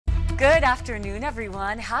Good afternoon,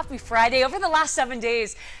 everyone. Happy Friday. Over the last 7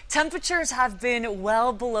 days, temperatures have been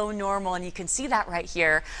well below normal, and you can see that right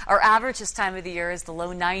here. Our average this time of the year is the low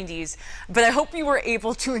 90s, but I hope you were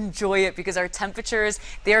able to enjoy it because our temperatures,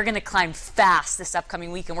 they're going to climb fast this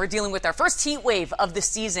upcoming week, and we're dealing with our first heat wave of the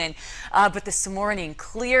season. But this morning,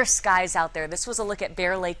 clear skies out there. This was a look at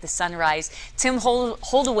Bear Lake, the sunrise. Tim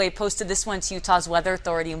Holdaway posted this one to Utah's Weather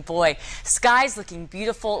Authority, and boy, skies looking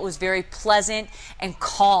beautiful. It was very pleasant and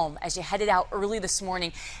calm as you headed out early this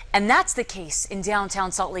morning. And that's the case in downtown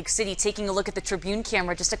Salt Lake City. Taking a look at the Tribune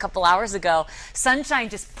camera just a couple hours ago, sunshine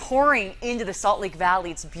just pouring into the Salt Lake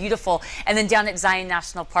Valley. It's beautiful. And then down at Zion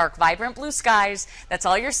National Park, vibrant blue skies. That's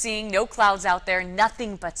all you're seeing. No clouds out there,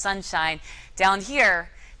 nothing but sunshine. Down here,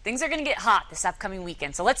 things are going to get hot this upcoming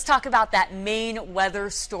weekend. So let's talk about that main weather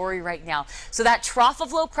story right now. So that trough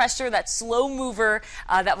of low pressure, that slow mover,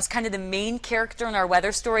 that was kind of the main character in our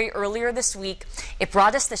weather story earlier this week. It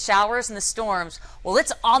brought us the showers and the storms. Well,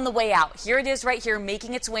 it's on the way out. Here it is right here,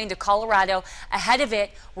 making its way into Colorado. Ahead of it,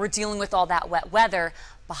 we're dealing with all that wet weather.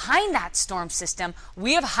 Behind that storm system,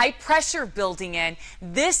 we have high pressure building in.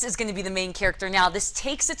 This is going to be the main character now. This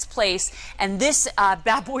takes its place, and this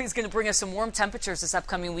bad boy is going to bring us some warm temperatures this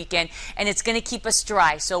upcoming weekend, and it's going to keep us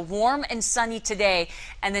dry. So warm and sunny today,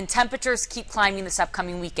 and then temperatures keep climbing this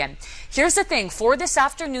upcoming weekend. Here's the thing. For this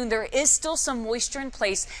afternoon, there is still some moisture in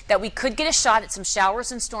place that we could get a shot at some showers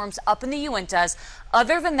and storms up in the Uintas.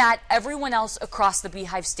 Other than that, everyone else across the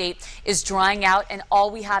Beehive State is drying out, and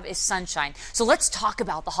all we have is sunshine. So let's talk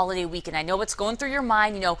about the holiday weekend. I know what's going through your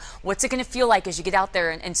mind. You know, what's it going to feel like as you get out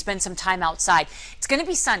there and spend some time outside? It's going to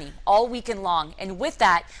be sunny all weekend long. And with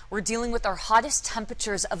that, we're dealing with our hottest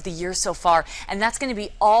temperatures of the year so far. And that's going to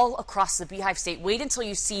be all across the Beehive State. Wait until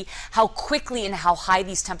you see how quickly and how high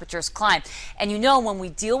these temperatures climb. And you know, when we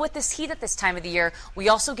deal with this heat at this time of the year, we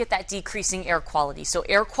also get that decreasing air quality. So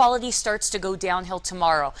air quality starts to go downhill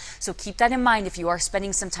tomorrow. So keep that in mind if you are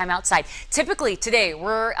spending some time outside. Typically today,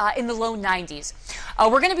 we're in the low 90s.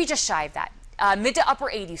 We're going to be just shy of that. Mid to upper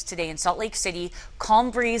 80s today in Salt Lake City.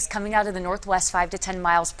 Calm breeze coming out of the northwest, 5 to 10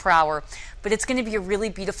 miles per hour. But it's going to be a really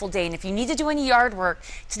beautiful day. And if you need to do any yard work,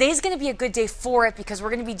 today's going to be a good day for it because we're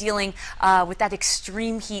going to be dealing with that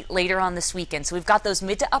extreme heat later on this weekend. So we've got those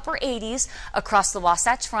mid to upper 80s across the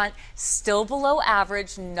Wasatch Front, still below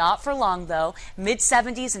average, not for long though. Mid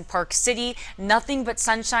 70s in Park City, nothing but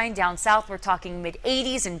sunshine. Down south, we're talking mid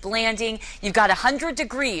 80s in Blanding. You've got 100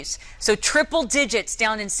 degrees, so triple digits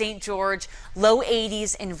down in St. George, low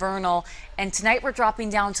 80s in Vernal. And tonight we're dropping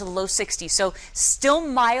down to the low 60s. So still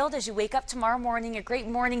mild as you wake up tomorrow morning. A great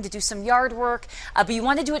morning to do some yard work. But you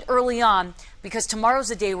want to do it early on because tomorrow's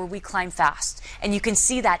a day where we climb fast. And you can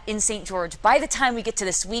see that in St. George. By the time we get to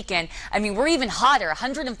this weekend, I mean, we're even hotter.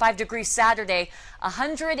 105 degrees Saturday,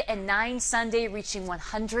 109 Sunday, reaching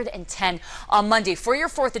 110 on Monday. For your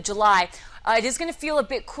 4th of July, it is going to feel a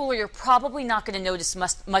bit cooler. You're probably not going to notice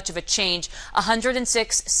much of a change.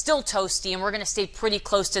 106, still toasty, and we're going to stay pretty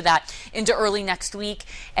close to that into early next week.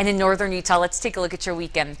 And in northern Utah, let's take a look at your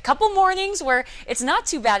weekend. Couple mornings where it's not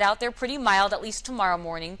too bad out there, pretty mild, at least tomorrow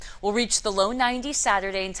morning. We'll reach the low 90s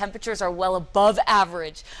Saturday, and temperatures are well above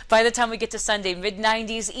average. By the time we get to Sunday, mid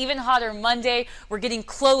 90s, even hotter Monday. We're getting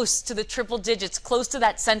close to the triple digits, close to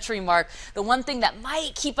that century mark. The one thing that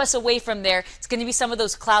might keep us away from there, it's going to be some of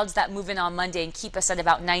those clouds that move in on Monday and keep us at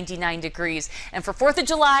about 99 degrees. And for 4th of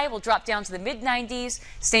July, we'll drop down to the mid 90s,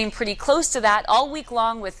 staying pretty close to that all week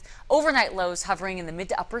long with overnight lows hovering in the mid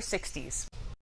to upper 60s.